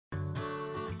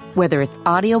Whether it's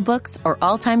audiobooks or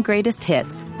all-time greatest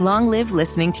hits, long live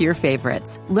listening to your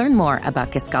favorites. Learn more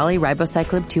about Kisqali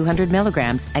Ribociclib 200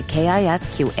 milligrams at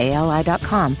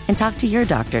KISQALI.com and talk to your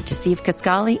doctor to see if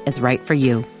Kisqali is right for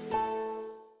you.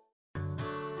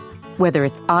 Whether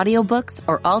it's audiobooks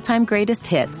or all-time greatest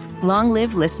hits, long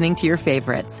live listening to your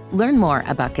favorites. Learn more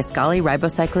about Kisqali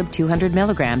Ribociclib 200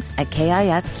 milligrams at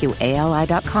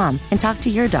KISQALI.com and talk to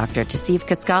your doctor to see if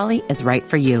Kisqali is right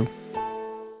for you.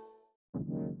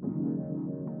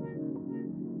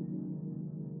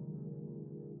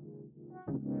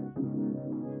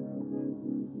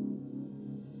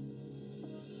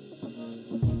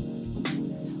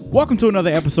 Welcome to another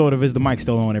episode of Is the Mic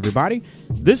Still On, everybody?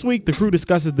 This week, the crew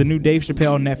discusses the new Dave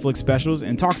Chappelle Netflix specials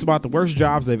and talks about the worst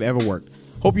jobs they've ever worked.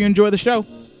 Hope you enjoy the show.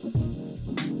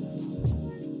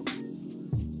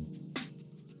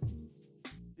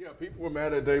 Yeah, people were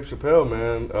mad at Dave Chappelle,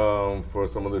 man, for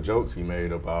some of the jokes he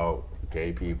made about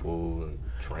gay people and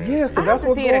trans. Yeah, so that's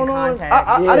what's see it in going on. context.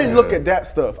 I didn't look at that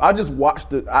stuff. I just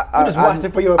watched it. I just watched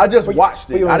it for your. I just for your- watched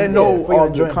for it. your- I didn't yeah, know for your all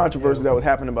the enjoyment. controversy that was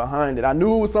happening behind it. I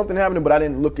knew it was something happening, but I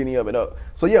didn't look any of it up.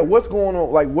 So yeah, what's going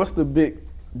on? Like, what's the big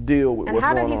deal with And what's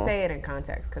how going did he on? say it in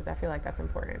context? Because I feel like that's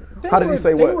important. How did he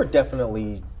say what?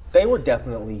 They were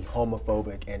definitely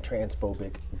homophobic and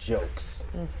transphobic jokes.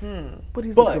 But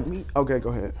he's But- a comedian. Okay, go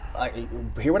ahead.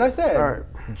 Hear what I said? All right.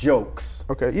 Jokes.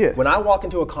 Okay, yes. When I walk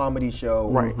into a comedy show,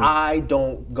 Right. I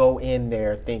don't go in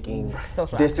there thinking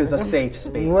Social this is a activism. safe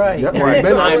space. Right. Yep, right. I'm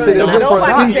Better not sit in not there for a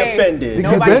going to be seat. offended. You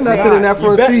Nobody better not said sit in that You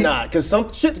front bet seat. not, because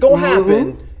some shit's gonna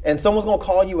happen, and someone's gonna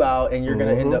call you out, and you're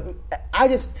gonna end up.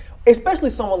 Especially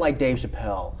someone like Dave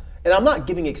Chappelle, and I'm not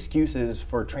giving excuses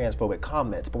for transphobic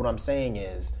comments, but what I'm saying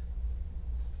is,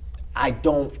 I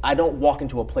don't walk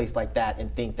into a place like that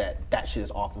and think that shit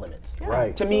is off limits.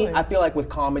 Right. To me, I feel like with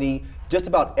comedy, just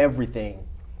about everything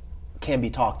can be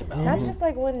talked about. That's just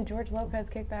like when George Lopez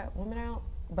kicked that woman out.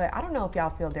 But I don't know if y'all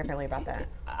feel differently about that.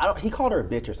 He called her a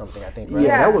bitch or something, I think. Right? Yeah,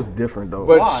 Yeah. that was different though.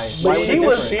 But Why? she, Why was it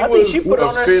different? she I was think offended she put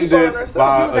on herself.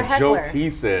 by She was a a joke heckler. he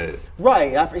said.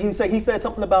 Right. He said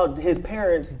something about his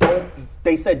parents.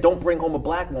 They said don't bring home a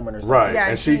black woman or something. Right, Yeah,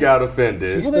 and she- she got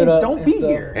offended, Well, then up don't and be stuff.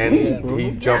 here. and Leave.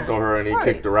 he jumped on her and he Right.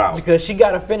 kicked her out. Because she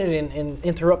got offended and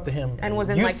interrupted him. And was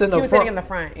in You like, sit she was sitting in the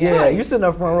front. Yeah, Yeah. you sit in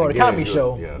the front row of the Again, comedy you're-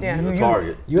 show. Yeah, Yeah. you're a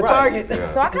target. You're a Right. target.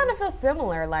 Yeah. So I kind of feel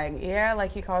similar. Like, yeah,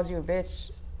 like he called you a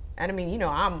bitch. And I mean, you know,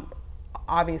 I'm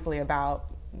obviously about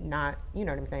not, you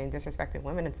know what I'm saying, disrespecting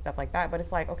women and stuff like that. But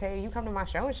it's like, okay, you come to my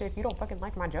show and shit. If you don't fucking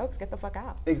like my jokes, get the fuck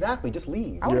out. Exactly. Just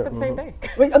leave. I would have said the same thing.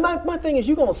 Wait, my thing is,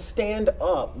 you gonna stand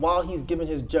up while he's giving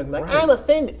his joke, like I'm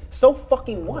offended. So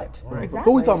fucking what? Exactly.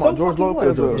 Who we talking about? So George fucking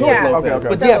Lopez? what? or- George Yeah. Lopez. Okay,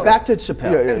 okay. But yeah, back to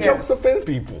Chappelle. Yeah, yeah. Jokes offend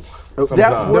people. That's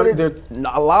sometimes. what it.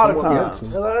 A lot of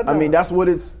times. A lot of I mean, times. that's what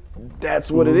it's. That's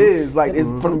what it is. Like it's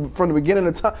from the beginning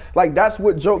of time. Like that's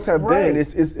what jokes have Right. been.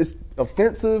 It's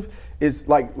offensive. It's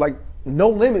like no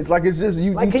limits. Like it's just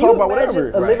you Like, you can talk you about imagine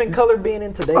whatever. a living color being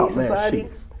in today's Oh, man, society?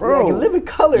 shit. Bro. Like a living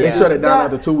color. They is shut it down not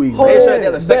after 2 weeks, whole man. They shut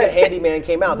down. The second back. handyman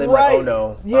came out. They're Right. like, oh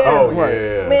no. Yeah. Oh, Right.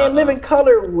 yeah. Man, living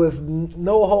color was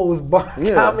no holds barred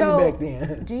Yeah. comedy So, back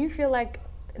then. do you feel like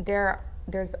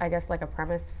there's, I guess, like a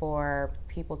premise for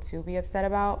people to be upset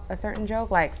about a certain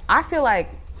joke? Like, I feel like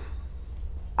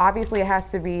obviously it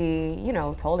has to be, you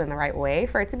know, told in the right way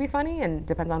for it to be funny, and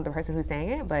depends on the person who's saying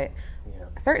it. But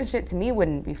certain shit to me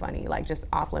wouldn't be funny, like just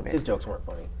off limits. His jokes weren't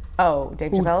funny. Oh,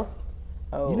 Dave Chappelle's.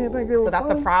 Oh, You didn't think they were so that's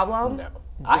funny? the problem. No.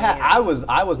 I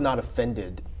was not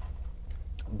offended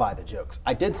by the jokes.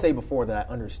 I did say before that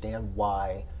I understand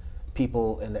why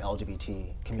people in the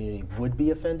LGBT community would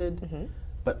be offended.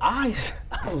 But I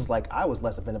was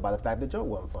less offended by the fact the joke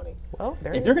wasn't funny. Well,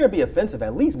 there if you you're gonna be offensive,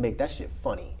 at least make that shit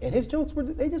funny. And his jokes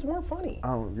they just weren't funny. I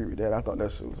don't agree with that. I thought that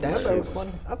shit was. That shit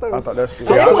was I thought it was that shit.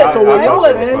 So Yeah, it wasn't, I thought it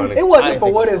was funny. it I wasn't didn't for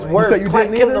think what it was it's funny. worth. You said you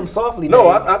didn't killing either? them softly. No,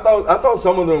 Dave. I thought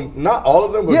some of them, not all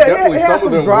of them, but Yeah, definitely it had some some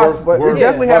of them dry, were, but were it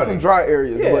definitely had funny. some dry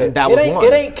areas. Yeah, But that it was ain't one.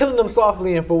 it ain't killing them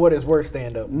softly and for what it's worth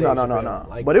stand up. no.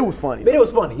 But it was funny. But it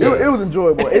was funny. It, Yeah. it was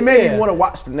enjoyable. It made Yeah. me want to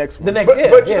watch the next one. The next, But, yeah,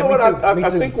 but you yeah, know me what? too, me I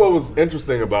too. think what was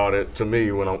interesting about it to me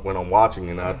when I'm watching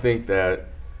it, I think that,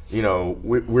 you know,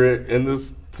 we're in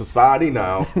this society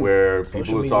now where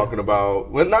people are media. talking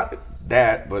about, well, not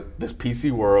that, but this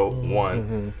PC world,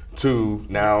 one. Two,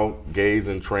 now gays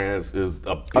and trans is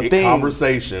a big thing.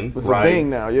 conversation. It's a right? thing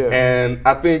now, yeah. And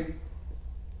I think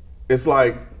it's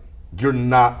like you're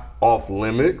not off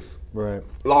limits,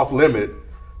 off limit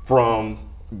from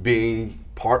being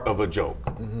part of a joke,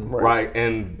 right?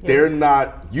 And they're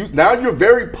not you now. You're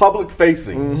very public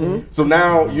facing, so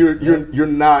now you're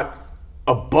not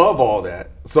above all that.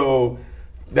 So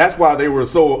that's why they were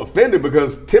so offended,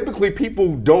 because typically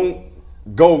people don't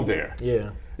go there.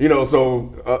 Yeah. You know,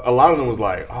 so a lot of them was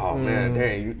like, oh man,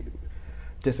 dang.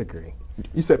 Disagree.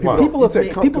 You said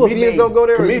comedians don't go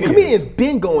there. Comedians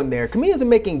been going there. Comedians are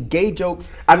making gay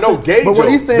jokes. I know gay but jokes. what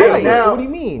he's saying now, So what do you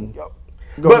mean?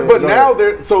 But now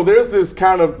there's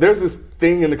this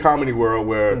thing in the comedy world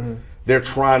where they're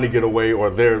trying to get away,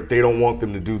 or they don't want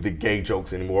them to do the gay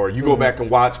jokes anymore. You go back and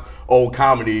watch old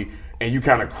comedy, and you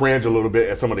kind of cringe a little bit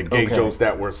at some of the gay jokes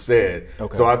that were said.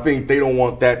 Okay. So I think they don't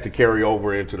want that to carry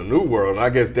over into the new world. And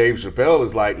I guess Dave Chappelle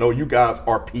is like, no, you guys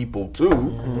are people too.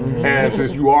 And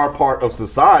since you are part of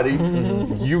society,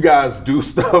 you guys do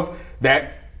stuff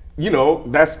that,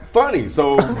 that's funny.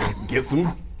 So get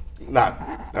some... come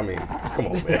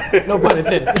on, man. No pun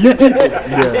intended.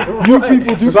 You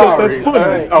people do stuff that's funny.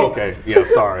 Right. Okay, yeah,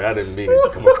 sorry. I didn't mean it to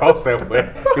come across that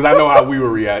way, because I know how we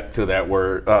would react to that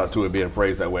word, to it being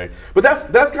phrased that way. But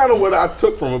that's kind of what I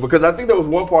took from it, because I think there was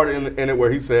one part in it where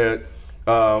he said,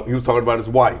 he was talking about his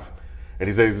wife. And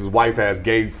he says his wife has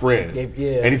gay friends.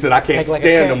 Yeah. And he said, I can't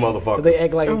stand them motherfuckers. They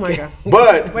act like oh my God.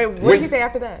 But wait, what did he say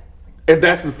after that? And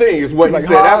that's the thing, is what he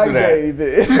said after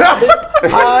that.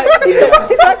 Hi.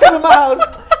 She said, I come in my house.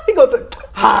 He goes,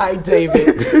 hi,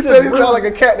 David. He said he sounded like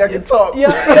a cat that can talk. Yeah.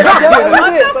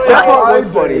 That part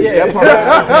was funny. Yeah.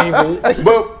 David.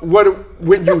 But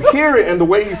when you hear it and the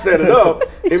way he set it up,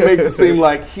 it makes it seem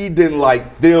like he didn't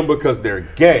like them because they're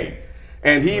gay.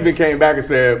 And he even came back and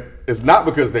said, it's not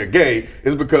because they're gay,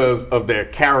 it's because of their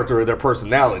character or their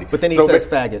personality. But then he says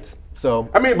faggots. So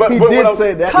I mean, but he what did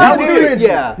say that. He did.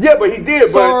 Yeah, but he did.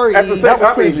 Sorry. But at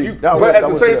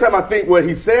the same time, I think what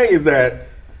he's saying is that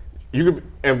you could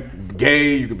be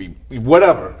gay, you could be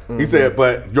whatever. He said,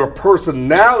 but your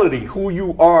personality, who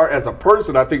you are as a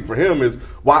person, I think for him is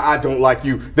why I don't like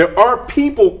you. There are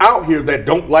people out here that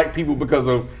don't like people because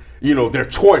of their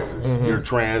choices. You're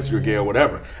trans, you're gay, or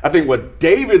whatever. I think what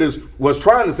David was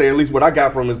trying to say, at least what I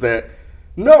got from him, is that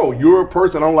no, you're a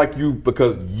person. I don't like you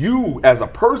because you as a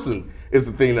person is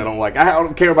the thing that I don't like. I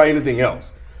don't care about anything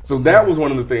else. So that was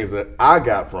one of the things that I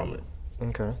got from it.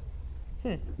 Okay.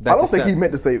 I don't think he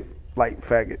meant to say like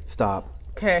faggot. Stop.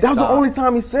 Okay. That was the only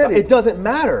time he said it. It doesn't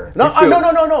matter. No.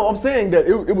 I'm saying that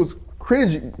it was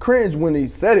cringe when he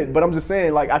said it, but I'm just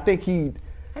saying, like, I think he.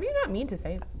 How do you not mean to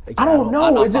say that? I don't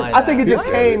know. I think it just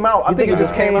came out. I think it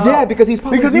just came out. Yeah, because he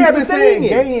had been saying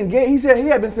gay and gay. He said he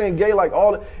had been saying gay like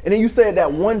all, and then you said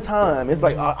that one time. It's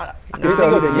like I can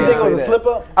tell you think it was a slip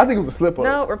up? I think it was a slip up.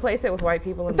 No, replace it with white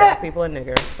people and black people and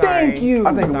niggers. Sorry. Thank you.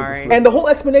 I think it was a slip up. And the whole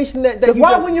explanation that you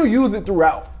why wouldn't you use it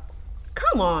throughout?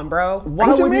 Come on, bro.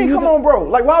 What you mean? Come on, bro.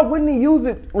 Like, why wouldn't he use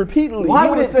it repeatedly? Why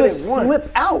he would it just slip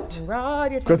out?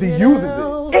 Because he uses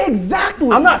it.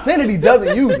 Exactly. I'm not saying that he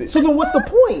doesn't use it. So then, what's the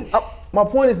point? My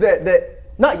point is that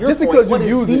not your just point. because What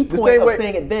you use is it the the point same of way.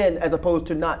 saying it then, as opposed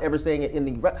to not ever saying it in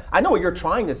the. I know what you're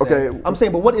trying to say. Okay. I'm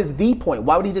saying, but what is the point?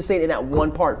 Why would he just say it in that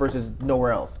one part versus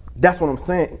nowhere else? That's what I'm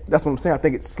saying. I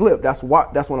think it slipped. That's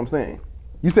what I'm saying.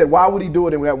 You said, why would he do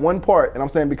it in that one part? And I'm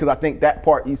saying because I think that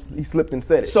part he slipped and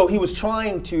said it. So he was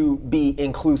trying to be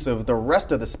inclusive the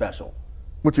rest of the special.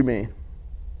 What you mean?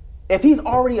 If he's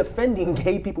already offending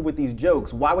gay people with these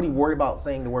jokes, why would he worry about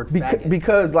saying the word faggot?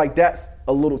 Because like that's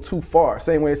a little too far.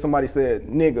 Same way somebody said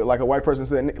nigga, like a white person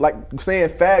said, like saying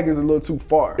fag is a little too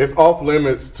far. It's off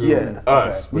limits to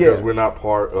us because we're not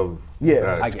part of.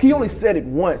 Yeah, he only said it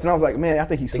once, and I was like, man, I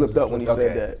think he slipped up when he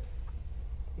said that.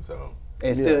 So.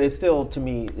 It's still to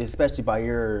me, especially by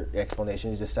your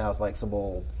explanation, it just sounds like some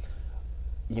old,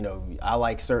 I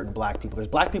like certain black people. There's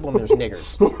black people and there's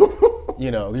niggers.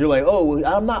 You're like, oh, well,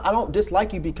 I don't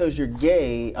dislike you because you're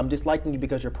gay. I'm disliking you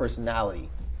because your personality.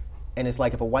 And it's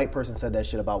like if a white person said that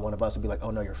shit about one of us, it'd be like,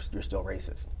 oh no, you're still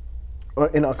racist.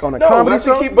 On a comedy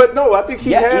show? I think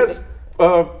he has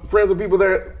friends with people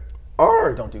that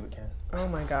are. Don't do it, Ken. Oh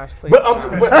my gosh, please. But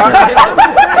I'm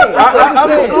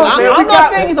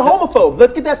not saying he's a homophobe.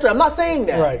 Let's get that straight. I'm not saying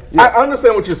that. Right. Yeah. I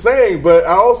understand what you're saying, but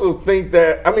I also think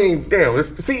that and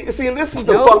this is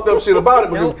the fucked up shit about it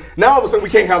because now all of a sudden we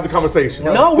can't have the conversation.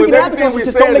 No, we can have the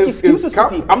conversation. Just don't make excuses for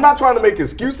people. I'm not trying to make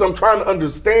excuses. I'm trying to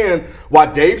understand why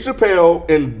Dave Chappelle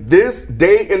in this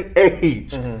day and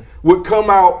age would come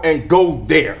out and go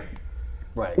there.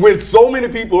 Right. When so many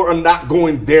people are not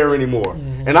going there anymore.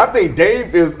 And I think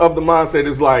Dave is of the mindset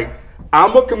is like,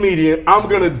 I'm a comedian, I'm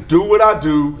gonna do what I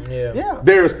do. Yeah.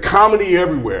 There's comedy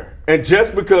everywhere. And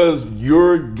just because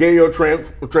you're gay or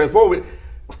transphobic,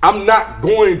 I'm not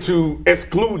going to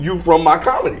exclude you from my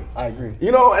comedy. I agree.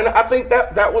 And I think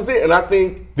that was it. And I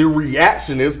think the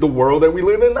reaction is the world that we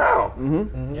live in now.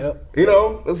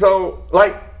 Yep. So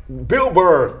like Bill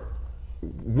Burr,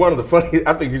 one of the funny,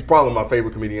 I think he's probably my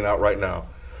favorite comedian out right now.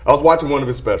 I was watching one of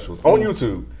his specials on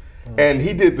YouTube, and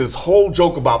he did this whole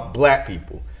joke about black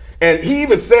people. And he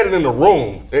even said it in the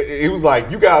room. He was like,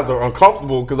 you guys are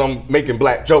uncomfortable because I'm making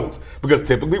black jokes. Because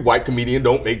typically white comedians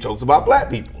don't make jokes about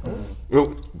black people.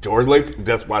 George Lake,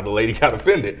 that's why the lady got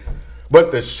offended.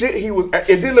 But the shit it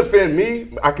didn't offend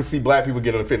me. I could see black people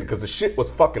getting offended because the shit was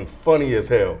fucking funny as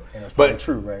hell. And it's probably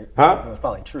true, right? Huh? It was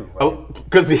probably true, right?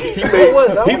 Because he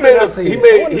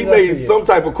made some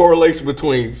type of correlation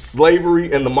between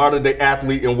slavery and the modern day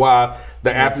athlete and why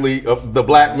the athlete, the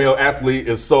black male athlete,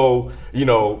 is so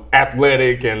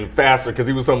athletic and faster. Because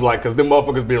he was something like, because them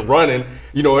motherfuckers been running,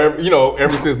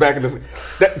 ever since back in the.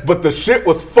 But the shit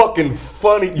was fucking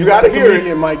funny. You gotta hear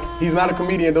it, Mike. He's not a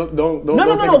comedian. Don't. No.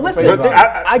 Listen,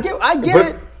 I get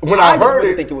it. When I just heard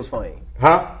didn't it, think it was funny.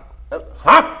 Huh? Well,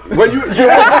 I'm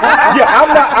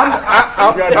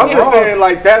just saying,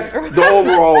 like, that's the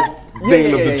overall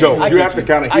thing of the joke. You have to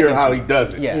kind of hear how he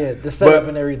does it. Yeah, the setup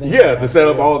and everything. Yeah, the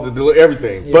setup, all the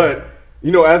everything. Yeah. But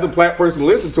as a black person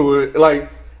listen to it, like,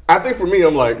 I think for me,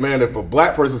 I'm like, man, if a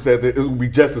black person said that, it would be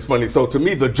just as funny. So to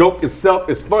me, the joke itself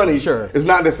is funny. Sure. It's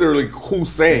not necessarily who's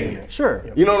saying it. Sure.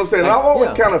 You know what I'm saying? I've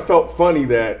always kind of felt funny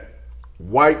that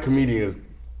white comedians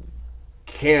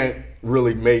can't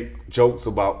really make jokes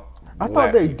about. I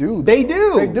thought they do. They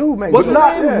do. They do make. What's her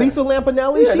name? Yeah. Lisa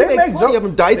Lampanelli. Yeah, she they makes make funny of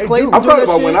them. Dice Clay. I'm talking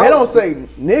about when They don't say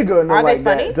nigga or nothing like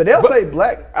funny? that, but they'll say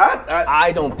black.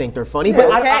 I don't think they're funny, but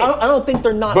okay. I don't think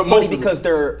they're not But funny most of because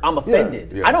I'm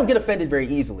offended. Yeah. I don't get offended very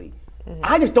easily.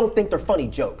 I just don't think they're funny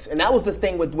jokes, and that was the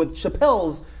thing with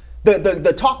Chappelle's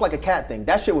the talk like a cat thing.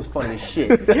 That shit was funny as shit.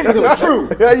 It was true.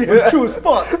 It was true as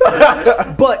fuck.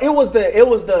 But it was the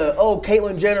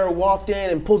Caitlyn Jenner walked in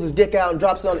and pulls his dick out and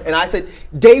drops it on, and I said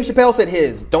Dave Chappelle said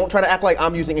his. Don't try to act like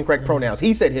I'm using incorrect pronouns.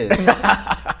 He said his.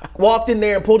 Walked in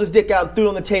there and pulled his dick out and threw it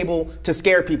on the table to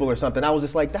scare people or something. I was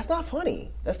just like, that's not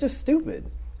funny. That's just stupid.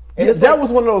 And that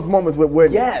was one of those moments where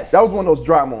yes, that was one of those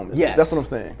dry moments. Yes, that's what I'm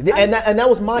saying. And that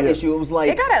was my issue. It was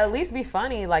like it gotta at least be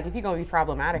funny. Like if you're gonna be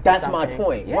problematic. That's my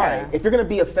point, right? If you're gonna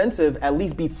be offensive, at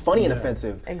least be funny and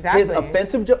offensive. Exactly. His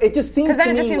offensive joke. It just seems because then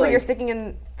to it just me seems like you're sticking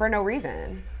in for no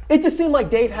reason. It just seemed like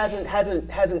Dave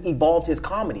hasn't evolved his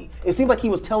comedy. It seemed like he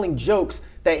was telling jokes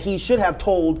that he should have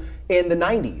told in the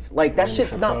 90s. Like that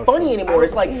shit's not funny anymore.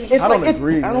 It's like I don't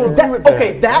agree with that.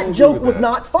 Okay, that joke was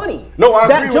not funny. No, I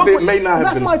agree with it. May not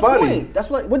have been funny. That's my point. That's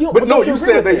what. But no, you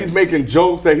said that he's making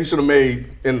jokes that he should have made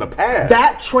in the past.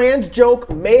 That trans joke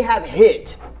may have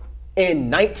hit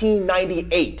in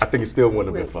 1998. I think it still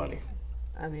wouldn't have been funny.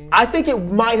 I think it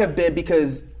might have been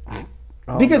because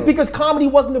comedy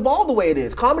wasn't evolved the way it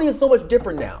is. Comedy is so much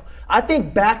different now. I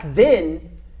think back then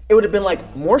it would have been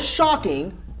like more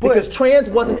shocking because trans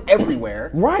wasn't everywhere.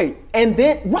 Right. And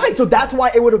then so that's why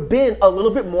it would have been a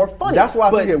little bit more funny. That's why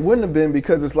I think it wouldn't have been,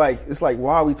 because it's like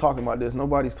why are we talking about this?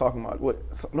 Nobody's talking about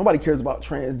nobody cares about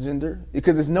transgender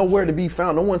because it's nowhere to be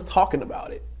found. No one's talking about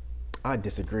it. I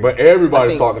disagree. But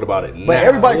everybody's talking about it now. But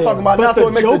everybody's talking about it now, so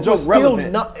it makes the joke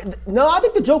relevant. No, I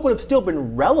think the joke would have still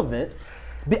been relevant.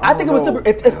 I think it was still,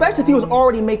 especially if he was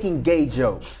already making gay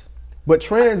jokes. But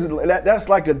trans, that's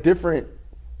like a different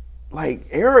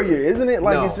area, isn't it?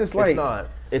 Like, no, it's just like it's not.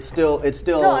 It's still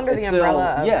under the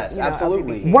umbrella of, yes,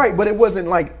 absolutely. LGBT. Right, but it wasn't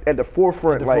like at the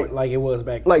forefront, like it was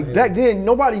back. Back then,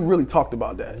 nobody really talked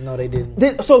about that. No, they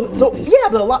didn't. So yeah,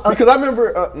 but a lot. Because I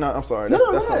remember. No, I'm sorry.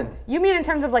 No. You mean in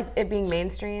terms of like it being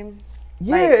mainstream?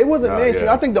 Yeah, it wasn't mainstream.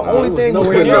 Yeah. I think the only thing was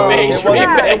nowhere near mainstream.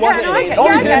 It wasn't mainstream.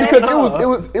 Only thing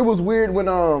because it was weird when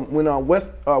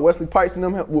Wesley Pipes and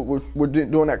them were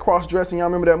doing that cross dressing. Y'all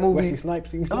remember that movie? Wesley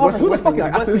Snipes. Who the fuck is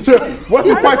Wesley Snipes?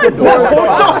 Wesley Pipes is a porn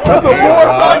star. That's a porn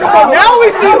star. Now we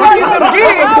see who gets them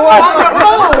gigs on their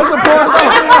own.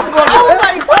 I was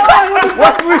like,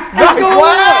 Wesley Snipes.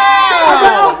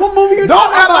 wow. What movie you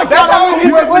Don't act like that. I know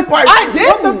who Wesley Pipes is. I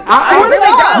didn't.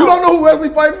 You don't know who Wesley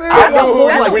Pipes is? I know who,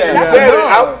 like when that. you said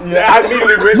it, I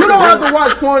immediately read You don't have to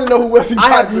watch porn to know who Wesley Pipes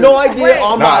is. I have no idea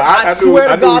on my. I swear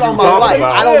to God on my life,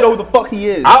 I don't know who the fuck he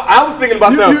is. I was thinking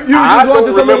about something. you I just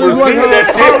don't remember seeing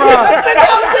that shit.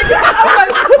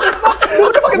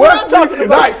 What the fuck is Wesley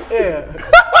Snipes.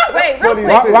 Wait, real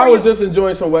quick. I was just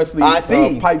enjoying some Weslly Pipes.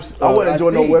 I wasn't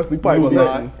enjoying no Wesley Pipes. You were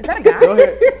not. Is that a guy? Go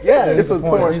ahead. Yeah, It's a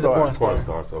porn He's a star. porn star. Porn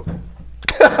star, so. So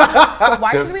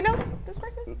why should we know this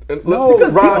person? No,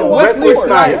 because people watch Wesley porn.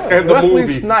 Snipes and the Wesley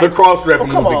movie, Snipes. the cross-dressing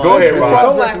Come movie. on. Go ahead, Ron.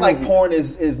 Don't act like porn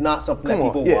is not something that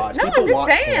people watch. No, People I'm just watch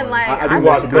saying, porn. like I do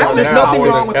watch porn There's now nothing more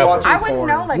wrong than with ever. watching I wouldn't porn.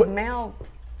 know like male.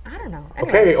 I don't know.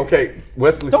 Anyway. Okay.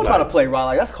 Wesley Don't try to Snipes. play Ron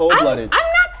like that's cold-blooded. I'm not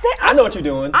saying. I know what you're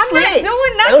doing. I'm Slay. not doing I know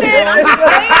what nothing. you're I'm doing. just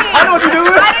saying. I know what you're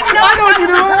doing. I didn't know I know what you're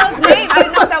doing. that was a girl's name. I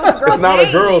didn't know that was a girl's It's not name.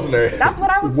 a girl's name. That's what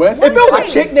I was. Wesley? If it was a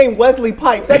chick named Wesley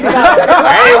Pipes, that's not.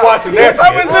 I ain't watching that shit.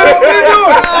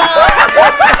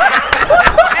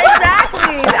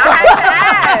 Exactly. I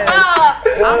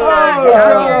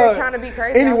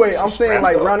crazy. Anyway, I'm saying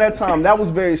like around that time, that was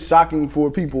very shocking for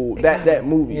people. That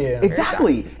movie. Yeah.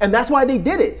 Exactly. And that's why they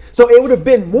did it. So it would have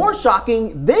been more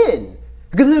shocking then.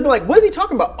 Because they'd be like, what is he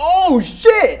talking about? Oh,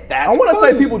 shit. That's I want to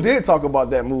funny. say people did talk about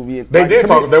that movie. They did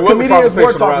talk. There was a comedians were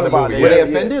conversation talking around the about movie. Were Yeah. they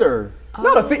offended or?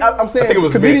 No, I'm saying I think it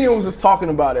was comedians mixed. was talking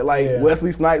about it. Like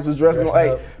Wesley Snipes was dressed Dressed like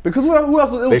up. because who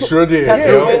else was? It was They sure did. Yeah,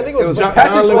 Yeah. I think it was John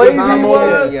Patrick Leguizamo. Swayze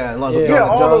was. Yeah, Yeah,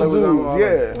 all John those Leguizamo.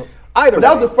 dudes. Yeah. Either But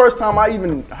that was way. the first time I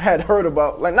even had heard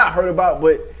about, like not heard about,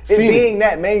 but it Seen it. being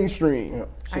that mainstream.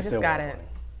 I just got it.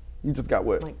 You just got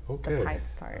what? Like Okay. the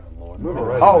pipes part.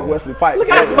 Oh, Wesley Pipes. Look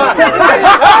at Smile.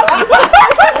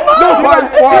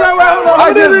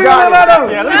 I just got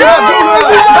it.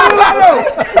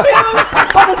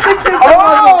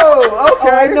 Oh, okay.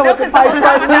 I know what the pipe Girl,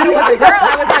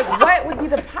 I was like, what would be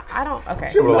the I don't. Okay.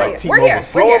 She was like, We're T-Mobile, here. We're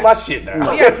slowing here. my shit down. We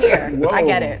are here. I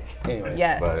get it. Anyway.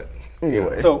 Yes. But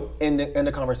Anyway. So in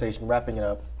the conversation, wrapping it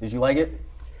up, did you like it?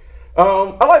 I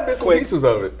like bits and pieces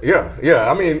of it. Yeah.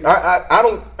 I mean, I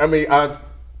don't. I mean, I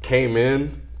came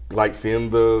in like seeing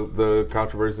the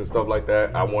controversy and stuff like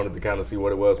that. I wanted to kind of see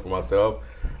what it was for myself.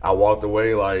 I walked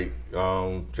away like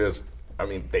just. I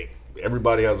mean,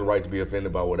 everybody has a right to be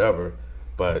offended by whatever,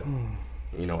 but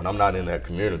you know, and I'm not in that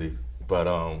community. But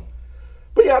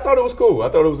yeah, I thought it was cool. I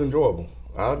thought it was enjoyable.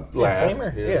 I laughed. Same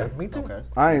here. Yeah, me too. Okay.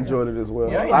 I enjoyed it as well.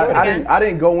 Yeah, I enjoyed it. I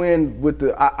didn't go in with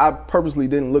the. I purposely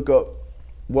didn't look up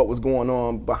what was going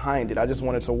on behind it. I just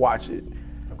wanted to watch it,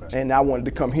 and I wanted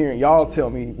to come here and y'all tell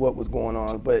me what was going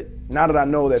on. But now that I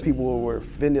know that people were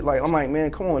offended, like I'm like,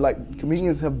 man, come on, like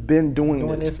comedians have been doing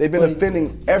this. They've been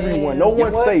offending everyone. No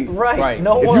one's safe. Right.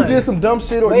 No If one. you did some dumb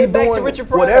shit or Way you back to doing Richard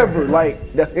Pryor. whatever,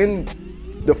 like that's in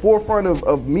the forefront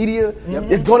of media,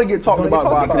 it's gonna get talked gonna get about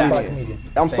talked by a about by a comedian.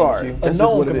 comedian. I'm sorry. you. That's A just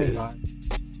known what it comedian. is.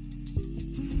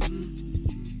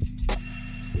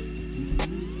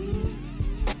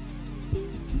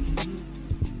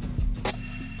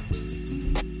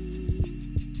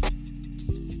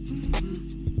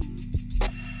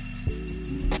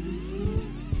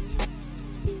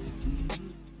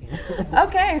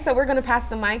 Okay, so we're gonna pass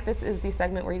the mic. This is the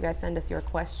segment where you guys send us your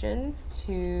questions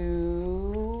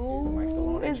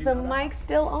to. Is the mic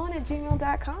still on at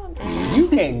gmail.com? You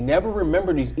can never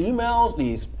remember these emails,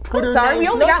 these Twitter I'm sorry, names, we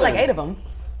only got like nothing. 8 of them.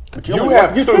 But You only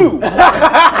have you two. two.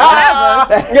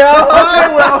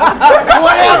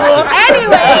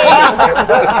 Anyway.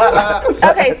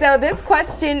 Okay, so this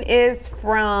question is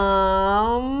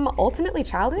from Ultimately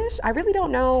Childish. I really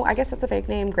don't know. I guess that's a fake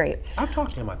name. Great. I've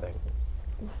talked to him, I think.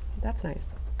 That's nice.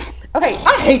 Okay.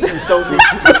 I hate you, Sophie.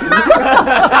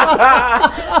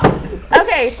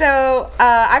 Okay, so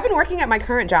I've been working at my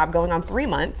current job going on 3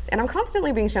 months, and I'm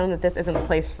constantly being shown that this isn't the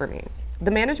place for me.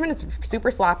 The management is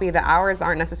super sloppy, the hours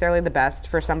aren't necessarily the best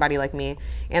for somebody like me,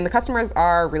 and the customers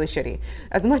are really shitty.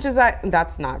 As much as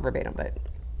that's not verbatim, but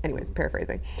anyways,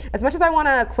 paraphrasing. As much as I want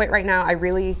to quit right now, I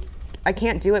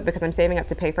can't do it because I'm saving up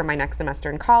to pay for my next semester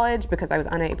in college because I was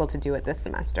unable to do it this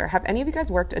semester. Have any of you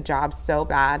guys worked at a job so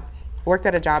bad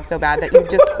that you've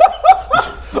just...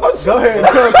 Go ahead,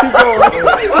 keep going.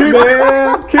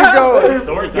 Keep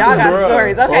going. Y'all got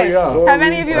stories. Okay. Oh, yeah. Have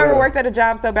any of you ever worked at a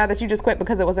job so bad that you just quit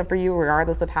because it wasn't for you,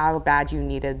 regardless of how bad you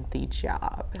needed the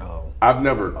job? I've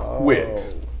never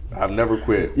quit. I've never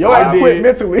quit. Yo, I quit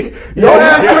mentally.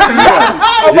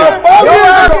 I've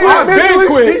been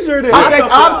quit.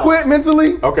 I've quit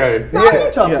mentally. Okay. No, you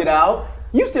toughed it out.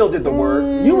 You still did the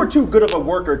work. You were too good of a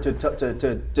worker to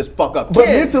just fuck up. But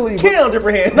Ken, mentally, Ken on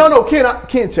different hand. No, Ken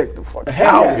checked the fuck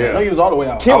out. Yeah. No, he was all the way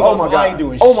out. Ken was Oh on my some, I ain't god.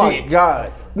 doing Oh my shit.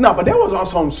 god. No, but there was on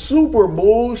some super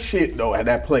bullshit though at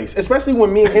that place, especially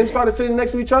when me and him started sitting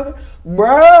next to each other,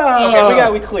 bruh. Okay, we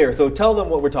gotta be clear. So tell them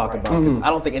what we're talking about, because I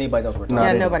don't think anybody knows what we're talking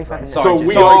Yeah, about. nobody fucking knows. So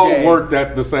we Sorry, all Jay. worked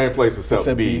at the same place except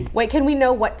Except B. B. Wait, can we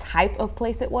know what type of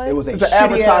place it was? It was a It's an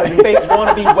shitty ass advertising- fake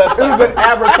wannabe website. It was an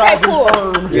advertising Okay, cool.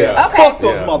 firm. Yeah. Okay. Fuck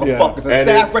those Yeah. motherfuckers. And And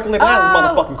staff it- regularly behind this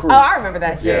motherfucking crew. Oh, I remember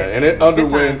that shit. Yeah, and it Good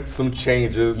underwent times. some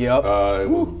changes. Yep. It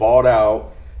was bought out,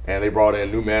 and they brought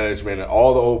in new management, and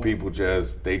all the old people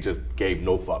just gave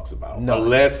no fucks about, None.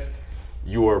 unless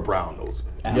you were a brown noser.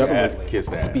 Absolutely. Ass, kiss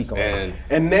ass. Speak on it.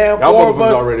 And now y'all four of motherfuckers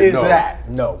us already is know that.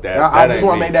 No. That- I that just ain't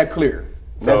want to me. make that clear.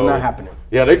 That's So, not happening.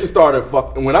 Yeah, they just started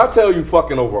fucking. When I tell you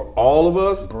fucking over all of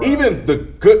us, even the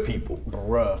good people,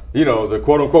 Bruh. you know, the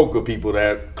quote unquote good people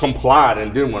that complied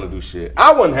and didn't want to do shit,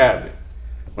 I wasn't having it.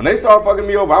 When they started fucking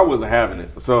me over, I wasn't having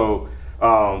it. So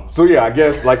yeah, I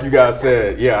guess like you guys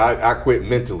said, yeah, I quit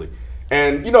mentally.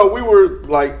 And you know, we were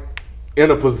like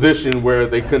in a position where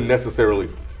they couldn't necessarily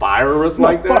fire us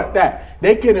like that. Fuck that.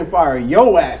 they couldn't fire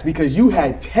your ass because you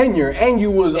had tenure and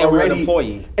you was And we're an already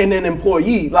employee. And an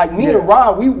employee. Like me and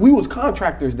Rob, we was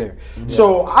contractors there.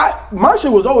 So my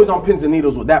shit was always on pins and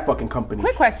needles with that fucking company.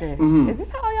 Quick question: Is this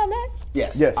how all y'all met?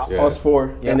 Yes. Yes. Us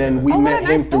four, and then we Oh, what met a him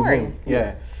nice through story. him.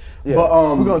 Yeah. Yeah. But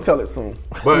we're gonna tell it soon.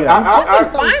 But Yeah.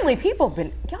 Finally, people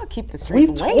been y'all keep the streets.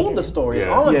 We've told the story. It's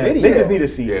Yeah. on yeah, video. they just need to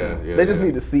see it. yeah, They just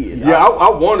need to see it. Yeah, I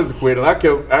wanted to quit, and I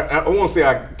kept. I won't say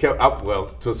I kept.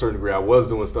 Well, to a certain degree, I was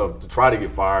doing stuff to try to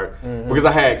get fired because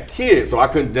I had kids, so I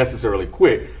couldn't necessarily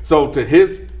quit. So to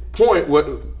his point, what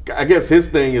I guess his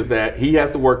thing is that he has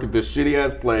to work at this shitty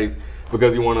ass place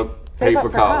because he want to pay Save up for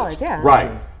for college. college, yeah. Right.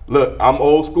 Look, I'm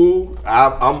old school.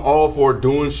 I'm all for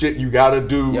doing shit you got to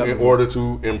do in order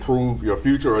to improve your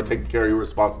future or take care of your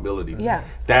responsibility. Yeah.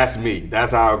 That's me.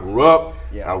 That's how I grew up.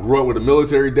 Yeah. I grew up with a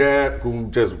military dad who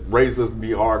just raised us to be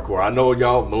hardcore. I know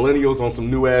y'all millennials on some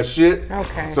new ass shit.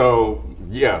 Okay. So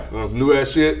yeah, on some new ass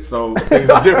shit. So things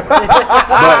are different.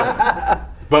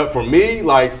 but for me,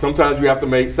 like sometimes you have to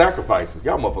make sacrifices.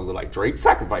 Y'all motherfuckers like Drake,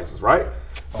 sacrifices, right?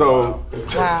 So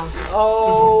Wow.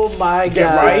 Oh my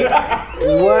God. Right?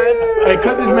 What? Hey,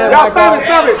 cut this man y'all mic off.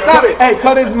 stop it. Hey,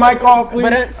 cut his mic off, please.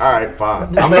 But it's, All right,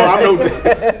 fine. I know.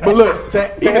 But look,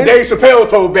 to Even Dave Chappelle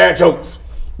told bad jokes.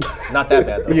 Not that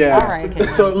bad though. yeah. all right. Okay.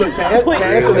 So look, to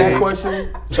answer that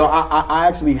question, so I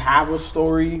actually have a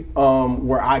story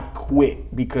where I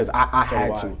quit because I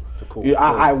had to. Cool. Yeah,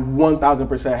 I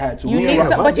 1000% had to. You Me need and Rob-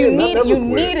 some, but you never quit.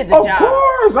 needed the Of job.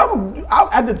 course.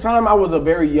 At the time, I was a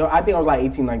very young, I think I was like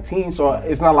 18, 19, so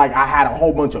it's not like I had a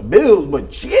whole bunch of bills,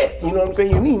 but shit, you know what I'm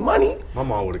saying? You need money. My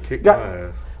mom would have kicked Got- my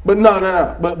ass. But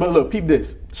no. But look, peep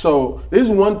this. So this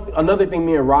is another thing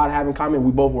me and Rod have in common.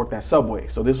 We both worked at Subway.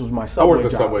 So this was my Subway worked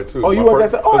at job. Subway, too. Oh, you My worked at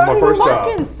first- Subway? that was my first job.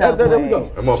 Fucking There we go.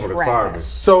 Subway. That motherfucker's fired me.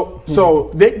 So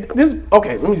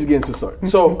let me just get into the story.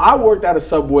 So I worked at a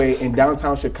Subway in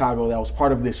downtown Chicago that was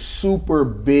part of this super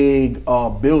big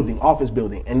office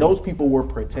building, and those people were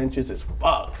pretentious as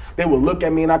fuck. They would look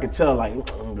at me and I could tell like,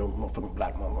 motherfucking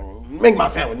black motherfucker, make my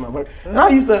sandwich, motherfucker. And I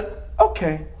used to,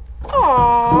 okay.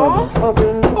 Aww.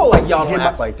 Motherfucker. Oh, like y'all don't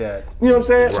act like that. You know what I'm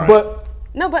saying? Right. But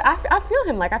No, but I feel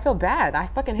him. Like I feel bad. I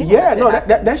fucking hate yeah, that no,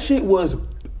 shit. that shit was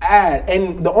bad.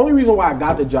 And the only reason why I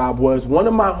got the job was one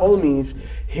of my homies,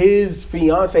 his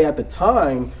fiance at the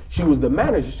time, she was the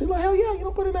manager. She's like, hell yeah,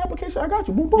 put in the application, I got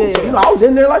you, boom, boom. You know, I was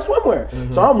in there like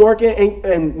swimwear. So I'm working,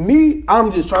 and me,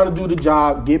 I'm just trying to do the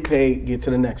job, get paid, get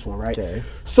to the next one, right? Okay.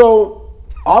 So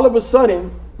all of a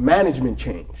sudden, management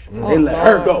changed. They let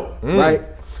her go, right?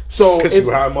 So Because you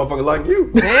hired a motherfucker like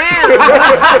you.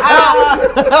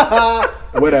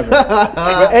 whatever.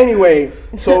 But anyway,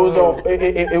 so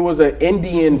it was an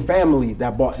Indian family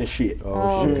that bought the shit.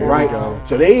 Oh shit! Right.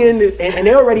 So they ended, and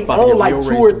they already about to owned get like real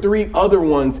 2 or racist. 3 other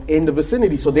ones in the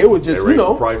vicinity. So they was just They raised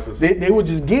the prices. they were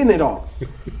just getting it all.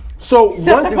 So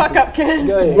Shut the fuck up, Ken.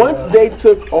 once they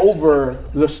took over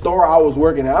the store I was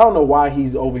working at, I don't know why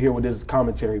he's over here with this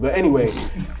commentary, but anyway,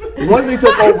 once they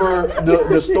took over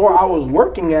the store I was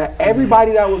working at,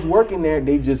 everybody that was working there,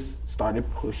 they just started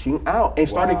pushing out and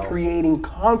started creating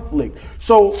conflict.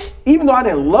 So even though I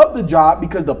didn't love the job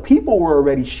because the people were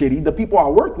already shitty, the people I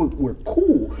worked with were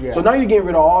cool. Yeah. So now you're getting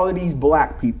rid of all of these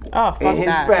black people Oh, fuck and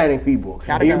that. Hispanic people.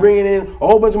 Gotta And you're go. bringing in a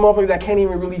whole bunch of motherfuckers that can't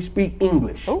even really speak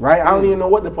English, right? I don't even know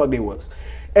what the fuck they was.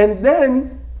 And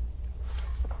then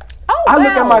Oh, I look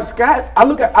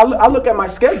at wow. I look at my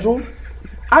schedule.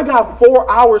 I got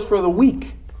 4 hours for the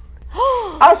week.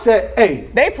 I said, "Hey,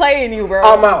 They playing you, bro.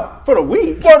 I'm out For the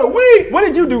week. for the week." What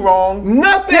did you do wrong?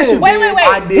 Nothing. Yes, you Wait, did. wait, wait.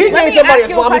 I He did. Let gave me somebody a ask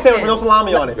you a salami sandwich question. with no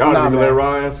salami on it. Y'all Nah, didn't even man. let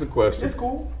Ryan answer the question. It's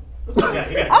cool.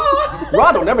 Oh.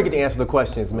 Rod don't never get to answer the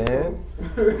questions, man.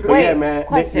 But Wait, yeah, man.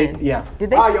 question. Yeah. Did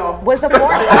they? Bye, y'all. Was the 4?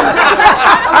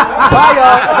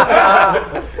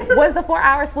 Bye, y'all. Was the 4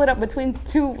 hours split up between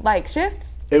 2 like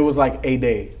shifts? It was like a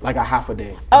day, like a half a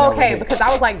day. Oh, That okay, was it. because I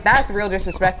was like, that's real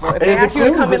disrespectful. If It they is asked you to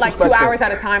extremely come in like 2 disrespectful. hours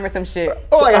at a time or some shit.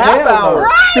 Oh, like a So, half hell no. hour.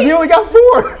 Right. Because he only got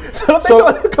 4. So they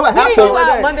told him to come a We half didn't go hour a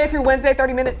out day. Monday through Wednesday,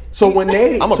 30 minutes. So when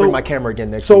they, I'm going to so- bring my camera again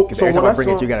next so- week. Because so every time when I I bring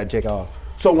saw- it, you got to take off.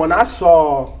 So when I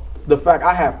saw the fact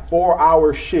I had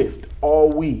 4-hour shift all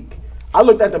week, I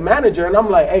looked at the manager and I'm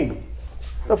like, "Hey,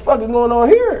 the fuck is going on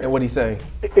here?" And what'd he say?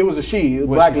 It was a she, a What'd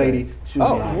black she say? lady. She was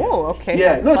Oh. like, Whoa, okay.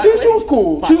 yeah, that's no, she was plot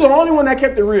cool. twist. She was the only one that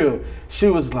kept it real. She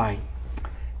was like,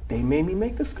 "They made me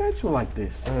make the schedule like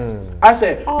this." I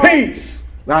said, "Peace."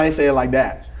 Now I didn't say it like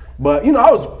that, but you know,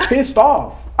 I was pissed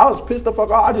off. I was pissed the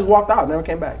fuck off. I just walked out, never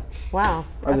came back. Wow,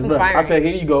 I that's just left. inspiring. I said,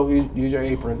 "Here you go. Here's your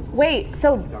apron." Wait,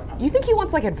 so you think he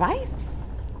wants like advice?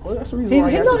 Well, that's the reason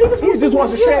He just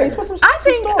wants to share.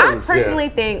 I personally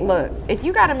think, look, if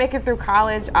you got to make it through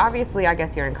college, obviously, I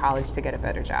guess you're in college to get a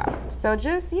better job. So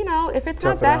just, if it's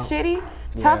not that shitty,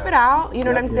 tough it out. You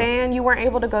know what I'm saying? You weren't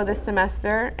able to go this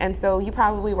semester, and so you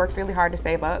probably worked really hard to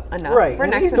save up enough for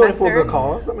next semester. He's doing it for a good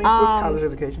cause. I mean, good college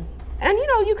education. And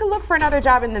you can look for another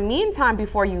job in the meantime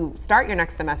before you start your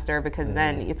next semester, because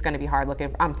then it's going to be hard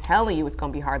looking. I'm telling you, it's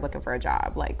going to be hard looking for a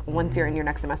job, like once you're in your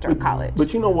next semester of college.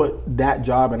 But you know what? That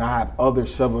job, and I have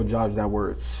several jobs that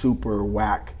were super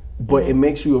whack. But it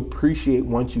makes you appreciate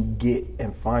once you get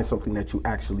and find something that you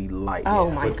actually like. Oh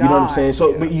my God. You know what I'm saying?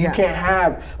 So, but you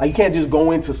can't just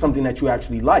go into something that you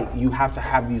actually like. You have to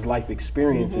have these life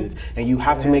experiences, and you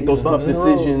have to make those tough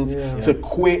decisions to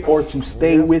quit or to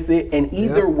stay with it. And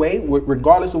either way,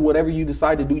 regardless of whatever you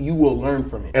decide to do, you will learn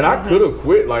from it. And I could have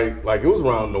quit like it was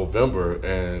around November,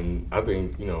 and I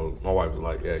think my wife was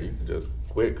like, "Yeah, you could just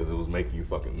quit because it was making you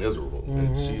fucking miserable."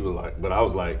 And she was like, but I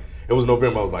was like. It was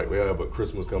November. I was like, "Yeah, but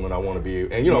Christmas coming. I want to be."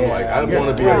 And I'm like, "I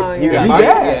want to be."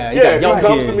 If he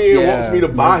comes to me and wants me to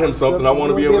buy him something, I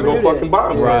want to be able to go fucking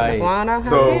buy him something.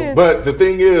 So, but the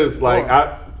thing is, like,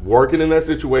 I working in that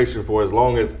situation for as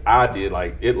long as I did,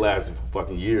 like, it lasted for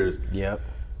fucking years. Yep.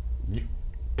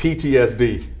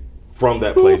 PTSD from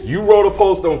that place. You wrote a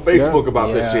post on Facebook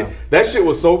about that shit. That shit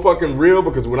was so fucking real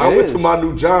because when I went to my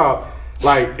new job.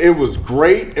 Like, it was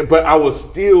great, but I was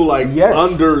still, like,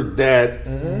 under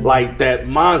that, like, that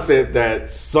mindset that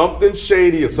something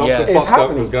shady or something fucked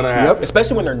up was going to happen.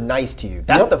 Especially when they're nice to you.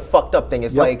 That's the fucked up thing.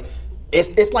 It's like,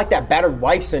 it's like that battered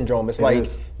wife syndrome. It's like,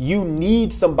 you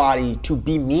need somebody to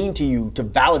be mean to you to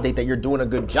validate that you're doing a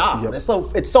good job. And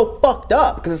it's so fucked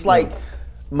up, because it's like,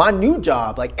 my new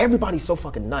job, like, everybody's so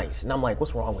fucking nice. And I'm like,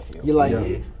 what's wrong with you? You're like,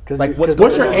 like, what's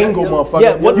your angle, motherfucker?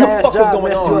 Yeah, what the fuck is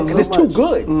going on? Because it's too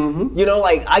good.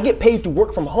 Like, I get paid to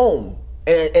work from home.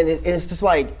 And it's just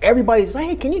like, everybody's like,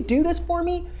 hey, can you do this for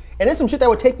me? And there's some shit that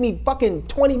would take me fucking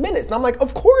 20 minutes. And I'm like,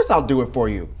 of course I'll do it for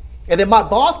you. And then my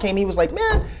boss came, he was like,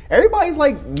 man, everybody's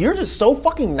like, you're just so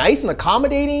fucking nice and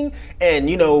accommodating. And,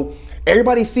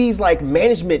 everybody sees, like,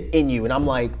 management in you. And I'm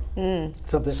like,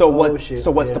 so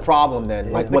what's the problem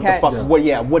then? Like, what the fuck?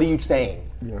 What are you saying?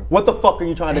 What the fuck are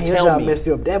you trying to tell me? Messed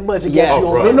you up that much. No,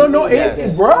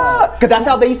 bruh. Because that's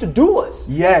how they used to do us.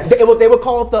 Yes. They would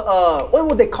call it what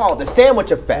would they call it? The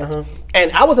sandwich effect.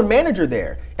 And I was a manager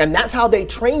there, and that's how they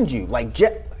trained you. Like,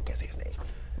 I can't say his name.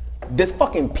 This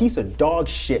fucking piece of dog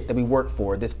shit that we work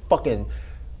for, this fucking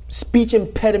speech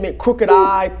impediment, crooked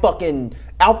eye, fucking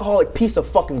alcoholic piece of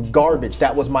fucking garbage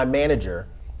that was my manager.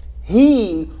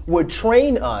 He would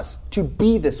train us to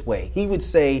be this way. He would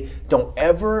say, don't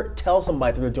ever tell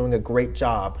somebody that they're doing a great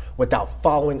job without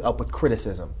following up with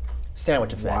criticism.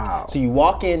 Sandwich effect. Wow. So you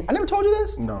walk in, I never told you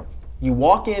this? No. You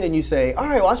walk in and you say, all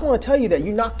right, well, I just want to tell you that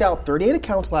you knocked out 38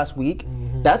 accounts last week.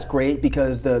 That's great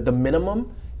because the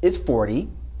minimum is 40.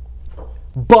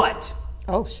 But.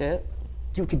 Oh, shit.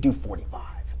 You could do 45.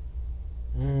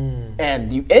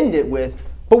 And you end it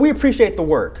with, but we appreciate the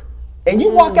work. And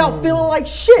you walk out feeling like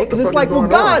shit because it's like, well,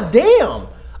 goddamn,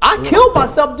 I killed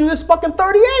myself to do this fucking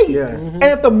 38. And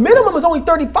if the minimum is only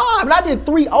 35 and I did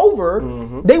 3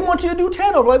 over, they want you to do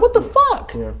 10 over. Like, what the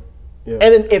fuck? And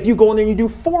then if you go in there and you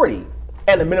do 40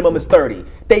 and the minimum is 30,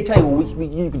 they tell you, well,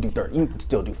 you can do 30. You can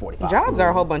still do 45. Jobs are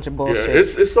a whole bunch of bullshit. Yeah,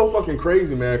 it's so fucking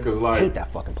crazy, man, because, like, I hate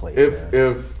that fucking place.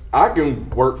 If I can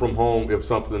work from home if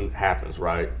something happens,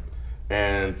 right?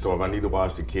 And so if I need to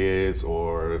watch the kids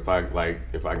or if I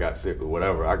got sick or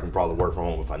whatever, I can probably work from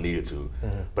home if I needed to.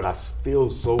 But I feel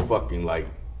so fucking, like,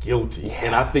 guilty.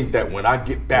 And I think that when I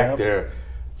get back there,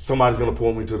 somebody's gonna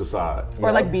pull me to the side.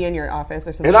 Or like be in your office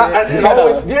or something. And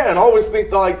I always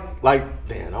think like,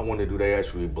 damn, I wonder, do they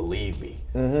actually believe me?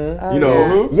 Yeah,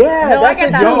 no, that's I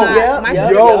get that a lot. My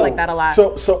sister feels like that a lot.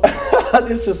 So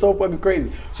this is so fucking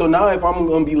crazy. So now if I'm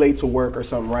gonna be late to work or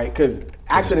something, right? Because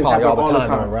accidents happen all the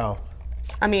time.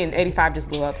 I mean, 85 just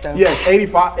blew up, so. Yes,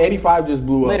 85 just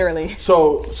blew up. Literally.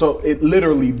 So it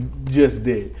literally just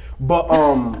did. But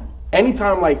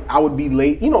anytime, like, I would be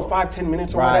late, 5-10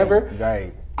 minutes or whatever.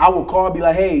 Right. I would call, be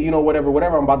like, hey,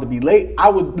 whatever, I'm about to be late. I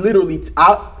would literally,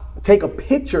 I'll take a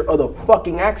picture of the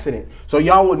fucking accident so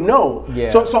y'all would know. Yeah.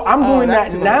 So I'm doing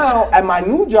that now at my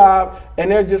new job,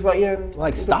 and they're just like, yeah.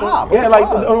 Like, stop. Yeah, like,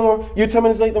 you're 10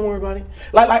 minutes late, don't worry about it.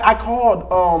 Like I called,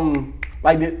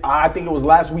 I think it was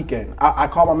last weekend. I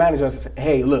called my manager and said,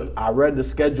 hey, look, I read the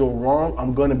schedule wrong.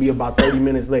 I'm going to be about 30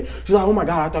 minutes late. She's like, oh my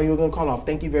God, I thought you were going to call off.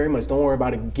 Thank you very much. Don't worry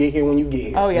about it. Get here when you get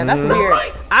here. Oh yeah, that's weird.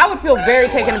 I would feel very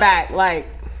taken aback.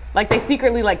 Like they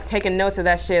secretly, like, taking notes of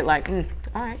that shit. Like, all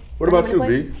right. What about you,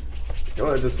 B?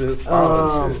 Yo, just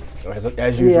inspired shit.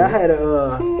 As usual. Yeah, I had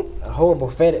a horrible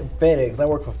FedEx. I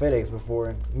worked for FedEx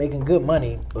before, making good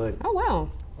money, but Oh wow.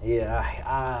 yeah,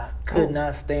 I could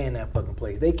not stand that fucking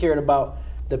place. They cared about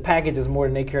the packages more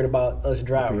than they cared about us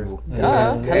drivers.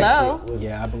 Hello.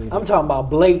 Yeah, I believe I'm it. talking about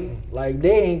blatant. Like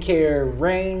they ain't care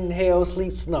rain, hail,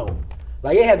 sleet, snow.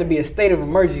 Like it had to be a state of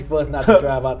emergency for us not to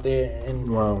drive out there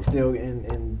and still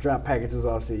and drop packages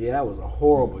off. Shit. Yeah, that was a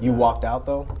horrible. You job. walked out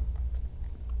though?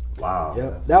 Wow.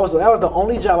 Yep. That was the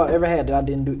only job I ever had that I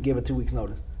didn't give a 2 weeks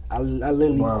notice. I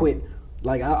literally quit.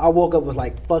 Like I woke up was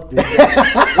like, fuck this job.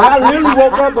 Like, I literally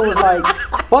woke up and was like,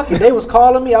 fuck it. They was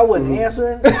calling me, I wasn't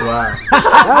answering. Wow.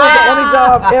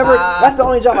 That's the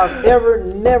only job I've ever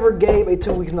never gave a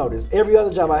 2 weeks notice. Every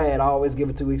other job I had, I always give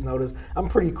a 2 weeks notice. I'm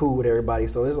pretty cool with everybody,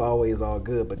 so it's always all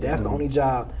good. But that's the only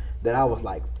job that I was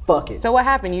like, fuck it. So what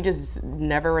happened? You just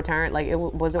never returned? Like it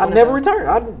was. I never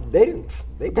returned. They didn't.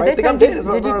 They probably think I'm dead.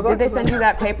 Did they send you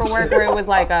that paperwork where it was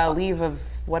like a leave of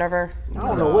whatever? I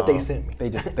don't know what they sent me.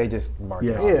 They just mark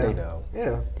it off. Yeah. They know.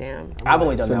 Yeah. Damn. I've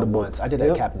only done that once. I did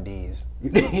that at Captain D's.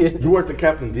 You worked at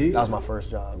Captain D's? That was my first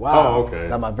job. Wow. Oh, okay.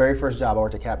 That was my very first job. I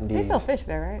worked at Captain D's. They sell fish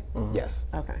there, right? Yes.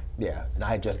 Okay. Yeah, and I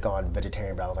had just gone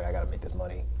vegetarian, but I was like, I gotta make this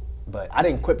money. But I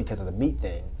didn't quit because of the meat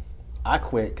thing. I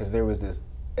quit because there was this.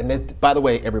 And then, by the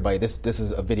way, everybody, this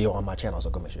is a video on my channel, so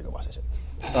go make sure you go watch that shit.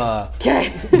 Okay.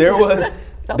 There was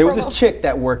this chick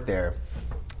that worked there.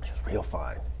 She was real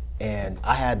fine, and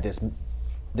I had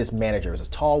this manager. It was a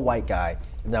tall white guy,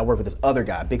 and I worked with this other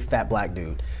guy, big fat black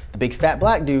dude. The big fat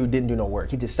black dude didn't do no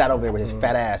work. He just sat over there with his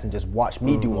fat ass and just watched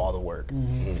me do all the work.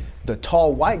 The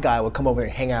tall white guy would come over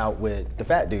and hang out with the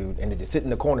fat dude, and they'd just sit in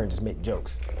the corner and just make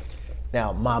jokes.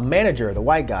 Now, my manager, the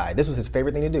white guy, this was his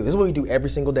favorite thing to do. This is what we do every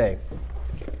single day.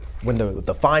 When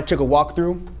the fine chick would walk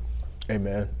through, hey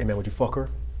man, would you fuck her?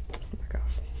 Oh my gosh.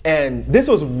 And this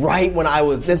was right when I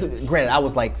was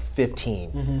like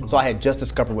 15. So I had just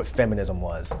discovered what feminism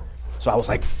was. So I was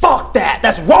like, fuck that,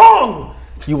 that's wrong!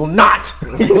 You will not. You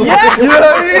know what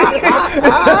I mean?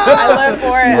 I live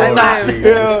for it.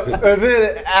 Yeah. And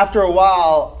then after a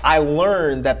while, I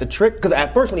learned that the trick, because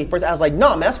at first when he first, I was like,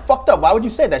 no, man, that's fucked up. Why would you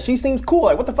say that? She seems cool.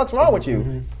 Like, what the fuck's wrong with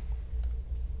you?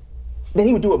 Then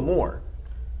he would do it more.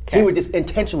 He would just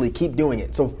intentionally keep doing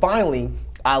it. So finally,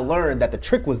 I learned that the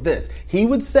trick was this. He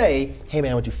would say, hey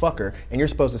man, would you fuck her? And you're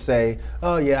supposed to say,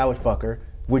 oh yeah, I would fuck her.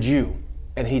 Would you?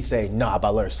 And he'd say, nah, but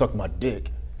I let her suck my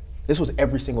dick. This was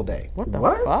every single day. What the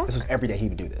fuck? This was every day he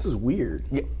would do this. This is weird.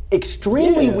 Yeah,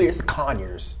 extremely weird. It's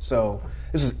Conyers. So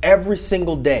this was every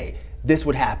single day. This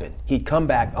would happen. He'd come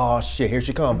back. Oh shit, here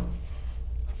she come.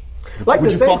 Like Would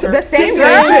the you fuck her? The same Same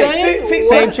girl? chick.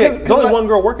 Same chick. There's only one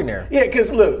girl working there. Yeah,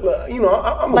 because look, you know,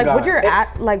 I'm a Like, guy. would you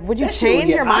That shit would change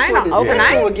get your mind awkward as-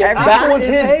 overnight? that would get Every That time? was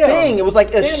his hell. thing. It was like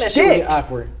a Damn, that shit would shtick. get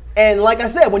awkward. And like I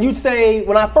said, when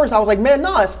I first, I was like, man,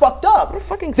 nah, it's fucked up. You're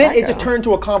fucking Then it psycho. just turned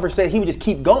to a conversation. He would just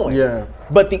keep going. Yeah.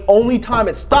 But the only time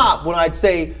it stopped when I'd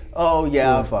say, oh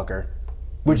yeah, I'll fuck her.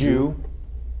 Would you?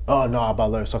 Oh no, I'm about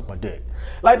to let her suck my dick.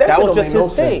 Like That shit was don't just make his no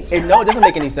thing. sense. No, it doesn't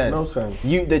make any sense. No sense.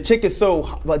 The chick is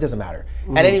so, well, it doesn't matter.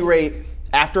 At any rate,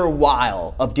 after a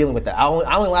while of dealing with that, I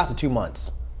only lasted 2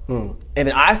 months. And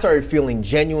then I started feeling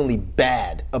genuinely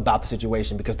bad about the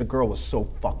situation because the girl was so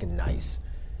fucking nice.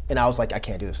 And I was like, I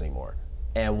can't do this anymore.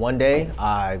 And one day,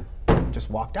 I just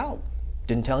walked out.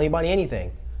 Didn't tell anybody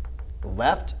anything.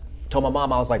 Left, told my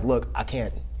mom, I was like, look, I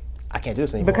can't do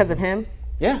this anymore. Because of him?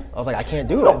 Yeah, I was like, I can't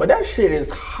do No, it. but that shit is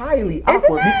highly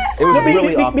awkward. it? It was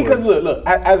really awkward. Because look,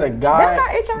 as a guy,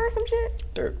 That got HR or some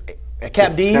shit? At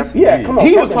Cap D's, yeah, come on,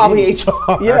 he was Captain probably D's.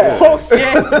 HR. Yeah. Oh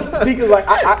shit. See, cause like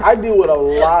I deal with a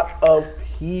lot of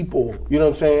people. You know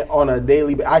what I'm saying? On a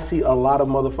daily basis, I see a lot of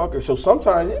motherfuckers. So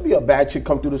sometimes it'd be a bad chick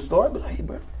come through the store. I'd be like, hey,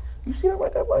 bro, you see that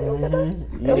right there, boy? You don't get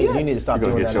that? You need to stop You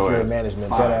gonna doing get that if your you're in ass management.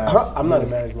 fired. Dead ass. Huh? I'm not in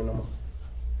management no more.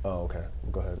 Oh, okay.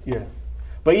 Go ahead. Yeah.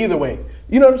 But either way,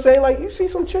 you know what I'm saying? Like, you see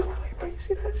some chick, like, bro, you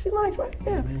see that? She nice, right?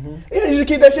 Yeah. Yeah, you should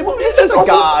keep that shit moving. It's just a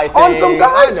guy on thing. some guy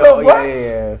I know, stuff, bro.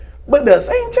 yeah. But the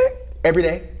same chick? Every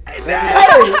day. Because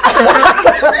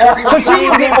she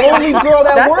was the only girl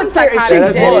that That's worked some there, and she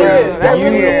psychotic was shit. That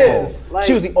really beautiful. is. Like-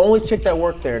 She was the only chick that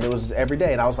worked there, and it was every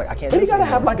day. And I was like, I can't do You this gotta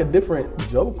anymore. have like a different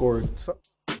joke or something.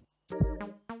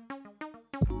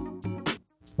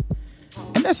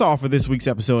 And that's all for this week's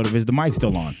episode of Is the Mic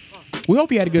Still On? We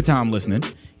hope you had a good time listening.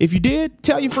 If you did,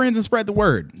 tell your friends and spread the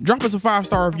word. Drop us a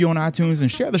 5-star review on iTunes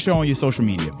and share the show on your social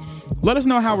media. Let us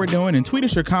know how we're doing and tweet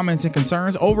us your comments and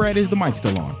concerns over at Is the Mic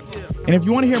Still On? And if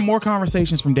you want to hear more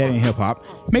conversations from Daddy and Hip Hop,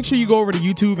 make sure you go over to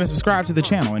YouTube and subscribe to the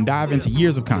channel and dive into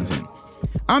years of content.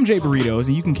 I'm Jay Burritos,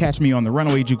 and you can catch me on the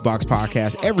Runaway Jukebox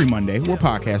podcast every Monday where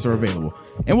podcasts are available.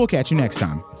 And we'll catch you next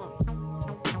time.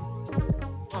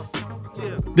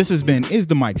 This has been Is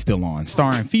the Mic Still On?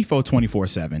 Starring FIFO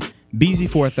 24/7,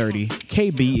 BZ430,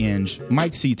 KB Inge,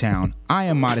 Mike Seatown, I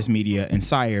Am Modest Media, and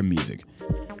Sire Music.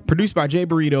 Produced by Jay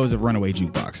Burritos of Runaway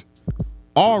Jukebox.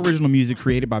 All original music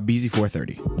created by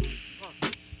BZ430.